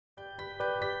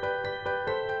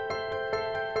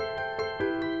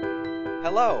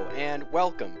Hello and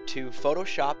welcome to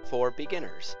Photoshop for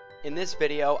Beginners. In this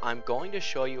video, I'm going to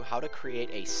show you how to create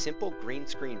a simple green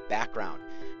screen background.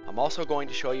 I'm also going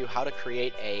to show you how to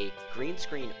create a green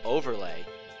screen overlay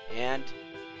and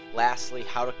lastly,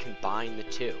 how to combine the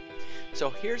two. So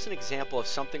here's an example of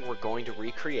something we're going to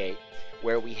recreate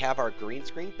where we have our green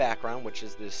screen background, which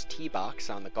is this tee box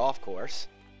on the golf course.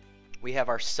 We have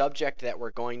our subject that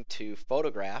we're going to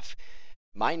photograph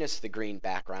minus the green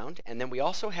background, and then we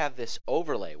also have this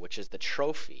overlay, which is the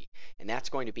trophy, and that's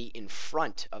going to be in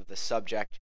front of the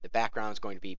subject. The background is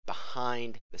going to be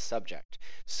behind the subject.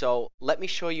 So let me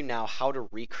show you now how to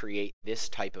recreate this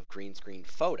type of green screen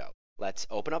photo. Let's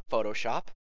open up Photoshop,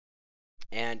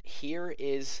 and here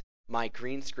is my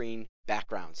green screen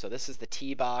background. So this is the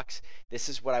tee box. This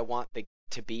is what I want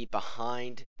to be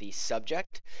behind the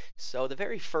subject. So the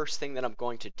very first thing that I'm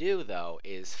going to do though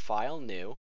is File,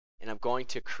 New, and I'm going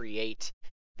to create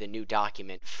the new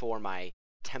document for my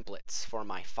templates, for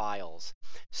my files.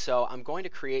 So I'm going to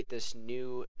create this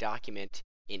new document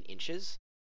in inches,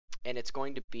 and it's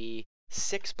going to be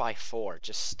 6 by 4,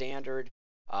 just standard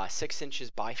 6 inches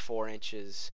by 4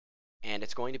 inches, and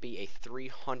it's going to be a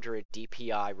 300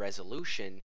 dpi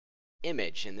resolution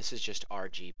image, and this is just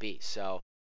RGB. So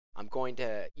I'm going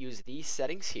to use these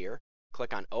settings here,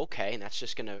 click on OK, and that's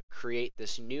just going to create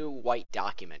this new white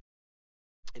document.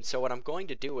 And so what I'm going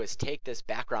to do is take this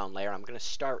background layer, I'm going to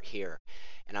start here,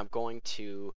 and I'm going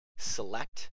to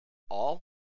select all,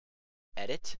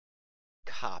 edit,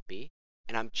 copy,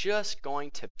 and I'm just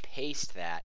going to paste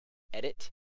that, edit,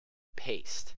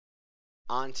 paste,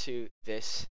 onto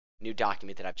this new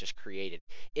document that I've just created.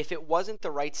 If it wasn't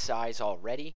the right size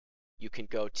already, you can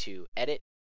go to Edit,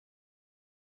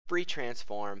 Free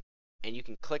Transform, and you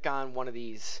can click on one of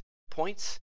these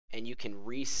points, and you can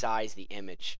resize the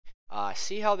image.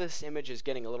 See how this image is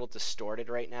getting a little distorted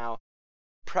right now?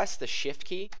 Press the Shift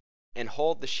key and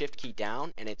hold the Shift key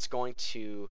down, and it's going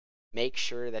to make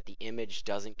sure that the image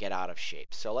doesn't get out of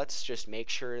shape. So let's just make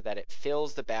sure that it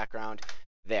fills the background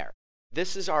there.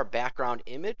 This is our background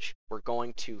image. We're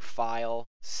going to File,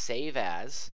 Save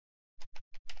As.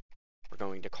 We're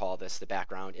going to call this the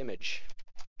background image.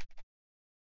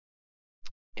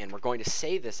 And we're going to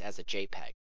save this as a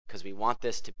JPEG, because we want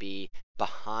this to be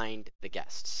behind the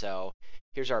guest. So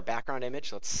here's our background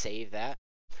image. Let's save that.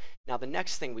 Now the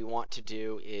next thing we want to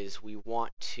do is we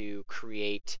want to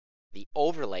create the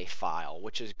overlay file,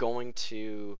 which is going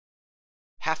to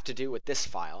have to do with this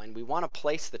file. And we want to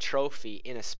place the trophy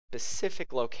in a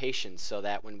specific location so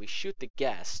that when we shoot the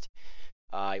guest,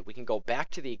 we can go back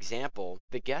to the example.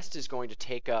 The guest is going to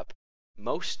take up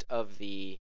most of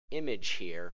the image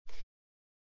here,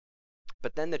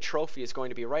 but then the trophy is going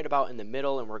to be right about in the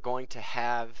middle, and we're going to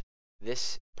have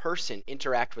this person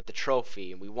interact with the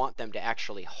trophy, and we want them to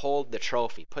actually hold the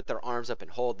trophy, put their arms up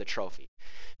and hold the trophy.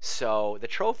 So the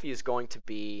trophy is going to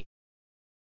be,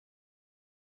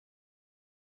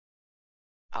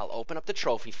 I'll open up the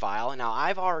trophy file. Now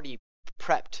I've already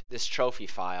prepped this trophy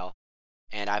file,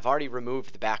 and I've already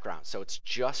removed the background, so it's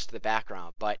just the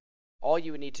background. But all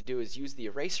you would need to do is use the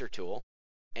eraser tool,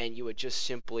 and you would just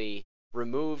simply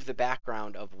remove the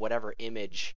background of whatever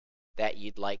image that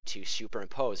you'd like to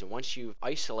superimpose. And once you've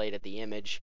isolated the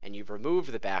image and you've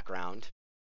removed the background,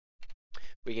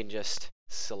 we can just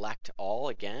select all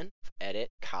again, edit,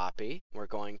 copy. We're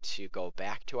going to go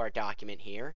back to our document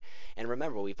here. And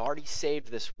remember, we've already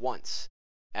saved this once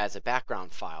as a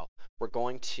background file. We're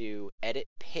going to edit,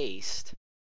 paste,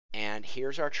 and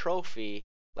here's our trophy.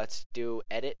 Let's do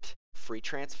edit, free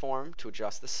transform to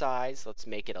adjust the size. Let's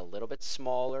make it a little bit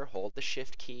smaller. Hold the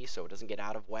Shift key so it doesn't get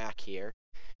out of whack here.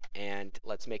 And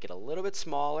let's make it a little bit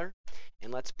smaller.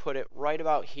 And let's put it right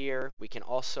about here. We can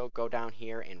also go down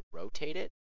here and rotate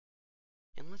it.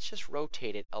 And let's just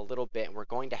rotate it a little bit. And we're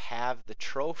going to have the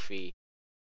trophy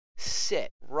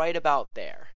sit right about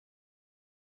there.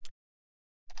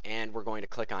 And we're going to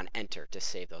click on Enter to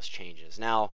save those changes.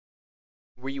 Now,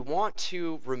 we want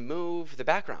to remove the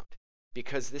background,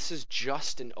 because this is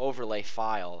just an overlay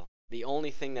file. The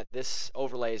only thing that this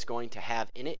overlay is going to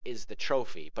have in it is the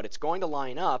trophy, but it's going to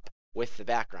line up with the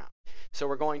background. So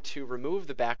we're going to remove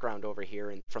the background over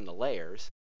here from the layers,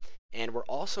 and we're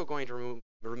also going to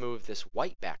remove this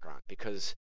white background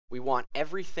because we want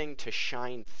everything to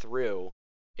shine through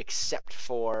except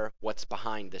for what's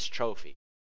behind this trophy.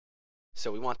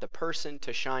 So we want the person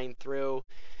to shine through.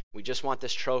 We just want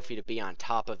this trophy to be on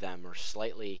top of them or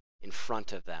slightly in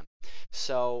front of them.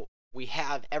 So we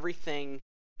have everything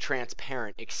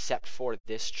transparent except for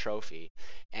this trophy,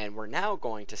 and we're now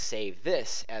going to save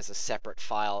this as a separate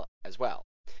file as well.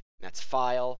 And that's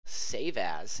File, Save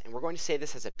As, and we're going to save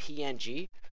this as a PNG.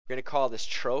 We're going to call this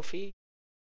trophy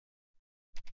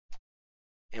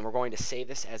and we're going to save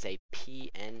this as a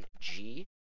PNG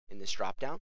in this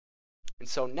dropdown. And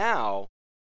so now,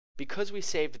 because we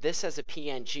saved this as a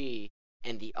PNG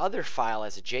and the other file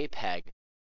as a JPEG,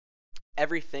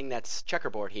 everything that's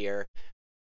checkerboard here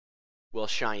will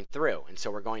shine through. And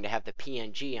so we're going to have the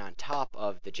PNG on top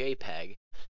of the JPEG,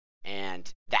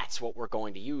 and that's what we're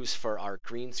going to use for our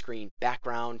green screen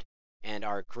background and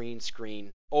our green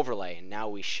screen overlay. And now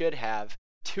we should have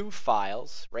two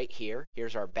files right here.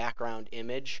 Here's our background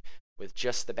image with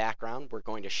just the background. We're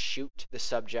going to shoot the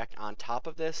subject on top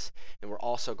of this, and we're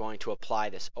also going to apply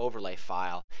this overlay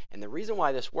file. And the reason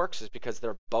why this works is because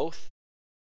they're both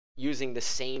using the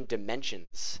same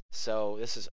dimensions. So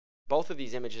this is, both of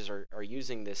these images are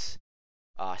using this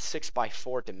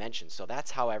 6x4 dimension. So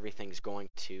that's how everything's going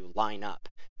to line up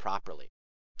properly.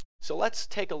 So let's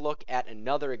take a look at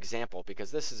another example, because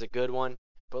this is a good one.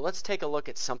 But let's take a look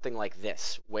at something like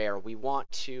this, where we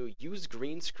want to use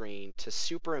green screen to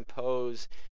superimpose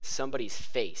somebody's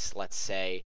face, let's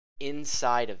say,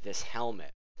 inside of this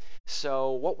helmet.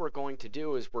 So what we're going to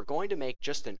do is we're going to make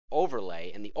just an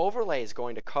overlay, and the overlay is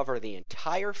going to cover the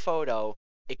entire photo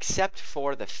except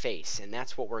for the face, and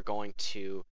that's what we're going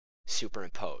to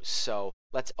superimpose. So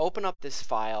let's open up this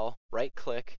file,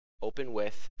 right-click, open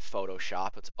with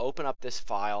Photoshop. Let's open up this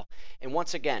file, and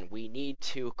once again, we need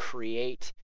to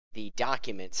create the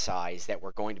document size that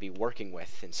we're going to be working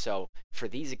with. And so for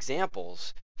these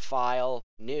examples, File,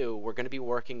 New, we're going to be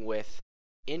working with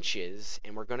inches,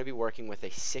 and we're going to be working with a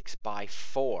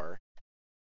 6x4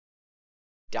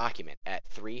 document at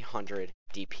 300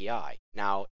 dpi.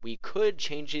 Now, we could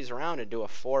change these around and do a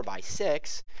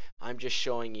 4x6. I'm just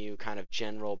showing you kind of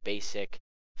general basic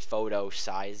photo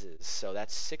sizes. So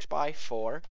that's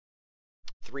 6x4,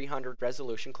 300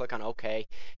 resolution. Click on OK,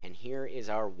 and here is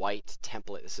our white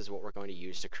template. This is what we're going to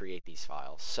use to create these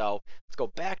files. So let's go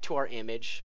back to our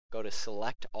image, go to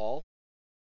Select All,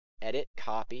 Edit,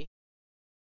 Copy.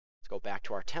 Let's go back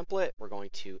to our template. We're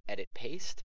going to Edit,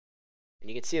 Paste, and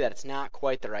you can see that it's not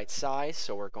quite the right size,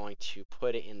 so we're going to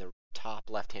put it in the top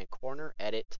left-hand corner,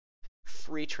 Edit,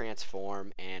 Free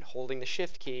Transform, and holding the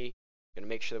Shift key, going to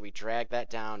make sure that we drag that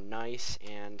down nice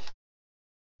and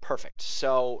perfect.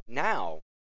 So now,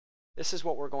 this is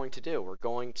what we're going to do. We're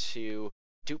going to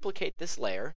duplicate this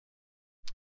layer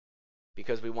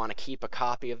because we want to keep a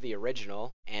copy of the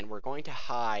original, and we're going to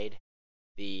hide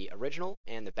the original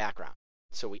and the background.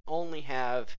 So we only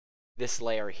have this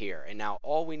layer here, and now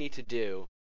all we need to do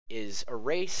is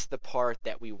erase the part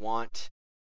that we want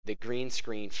the green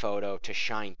screen photo to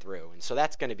shine through, and so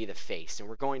that's going to be the face, and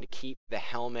we're going to keep the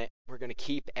helmet, we're going to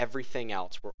keep everything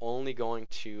else, we're only going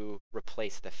to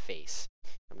replace the face.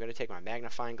 I'm going to take my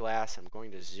magnifying glass, I'm going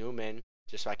to zoom in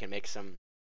just so I can make some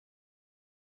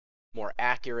more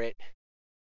accurate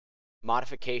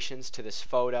modifications to this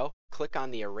photo. Click on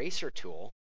the eraser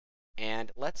tool,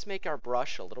 and let's make our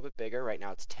brush a little bit bigger. Right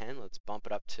now it's 10, let's bump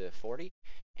it up to 40,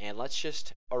 and let's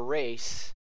just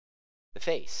erase the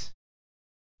face.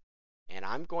 And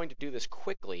I'm going to do this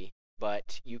quickly,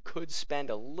 but you could spend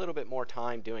a little bit more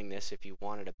time doing this if you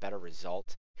wanted a better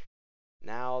result.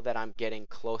 Now that I'm getting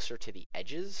closer to the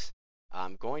edges,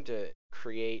 I'm going to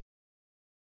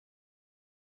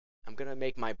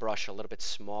make my brush a little bit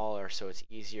smaller so it's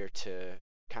easier to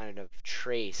kind of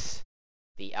trace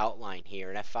the outline here.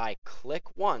 And if I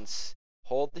click once,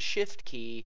 hold the Shift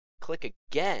key, click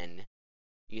again,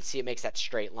 you can see it makes that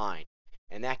straight line.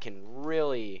 And that can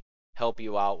really help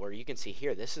you out, where you can see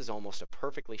here, this is almost a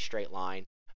perfectly straight line.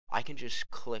 I can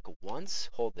just click once,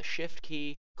 hold the Shift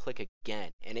key, click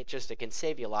again, and it can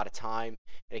save you a lot of time,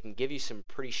 and it can give you some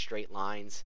pretty straight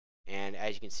lines. And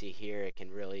as you can see here, it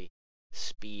can really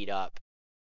speed up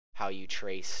how you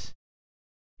trace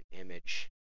an image.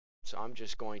 So I'm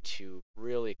just going to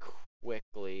really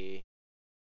quickly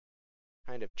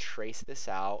kind of trace this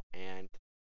out, and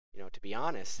to be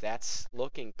honest, that's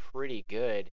looking pretty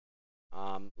good.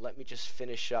 Let me just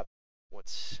finish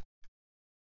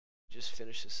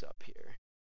this up here.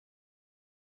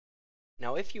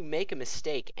 Now, if you make a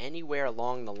mistake anywhere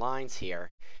along the lines here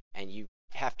and you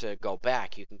have to go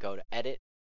back, you can go to Edit,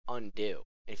 Undo.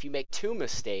 And if you make 2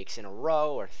 mistakes in a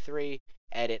row or 3,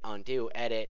 Edit, Undo,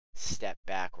 Edit, Step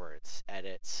Backwards,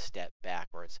 Edit, Step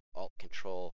Backwards. Alt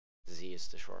Control Z is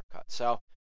the shortcut. So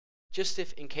just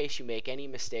in case you make any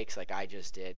mistakes like I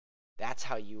just did, that's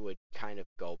how you would kind of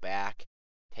go back,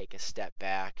 take a step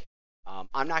back.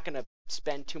 I'm not going to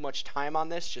spend too much time on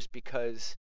this just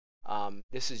because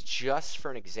this is just for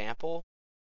an example,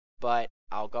 but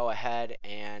I'll go ahead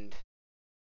and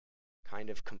kind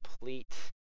of complete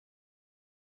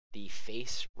the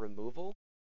face removal.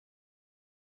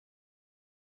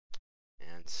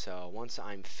 And so once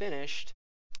I'm finished,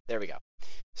 There we go.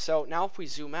 So now if we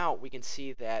zoom out, we can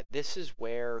see that this is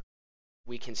where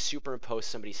we can superimpose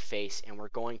somebody's face, and we're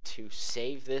going to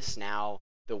save this now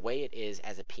the way it is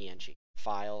as a PNG.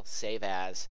 File, save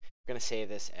as. We're going to save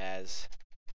this as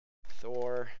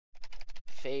Thor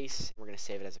face. We're going to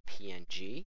save it as a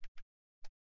PNG.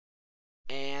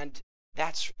 And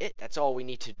that's it. That's all we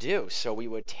need to do. So we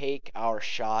would take our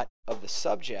shot of the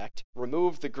subject,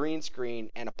 remove the green screen,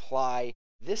 and apply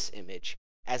this image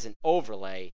as an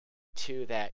overlay to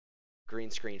that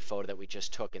green screen photo that we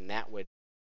just took, and that would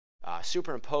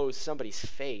superimpose somebody's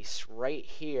face right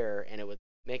here, and it would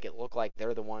make it look like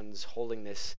they're the ones holding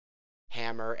this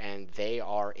hammer and they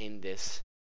are in this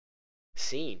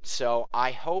scene. So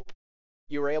I hope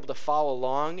you were able to follow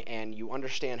along and you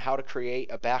understand how to create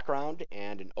a background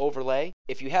and an overlay.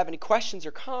 If you have any questions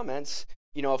or comments,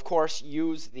 of course,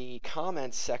 use the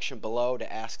comments section below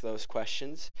to ask those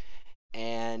questions.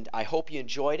 And I hope you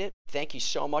enjoyed it. Thank you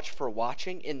so much for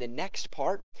watching. In the next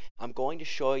part, I'm going to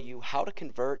show you how to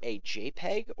convert a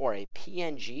JPEG or a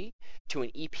PNG to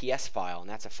an EPS file, and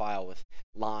that's a file with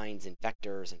lines and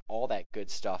vectors and all that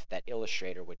good stuff that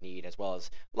Illustrator would need, as well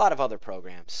as a lot of other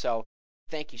programs. So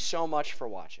thank you so much for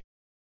watching.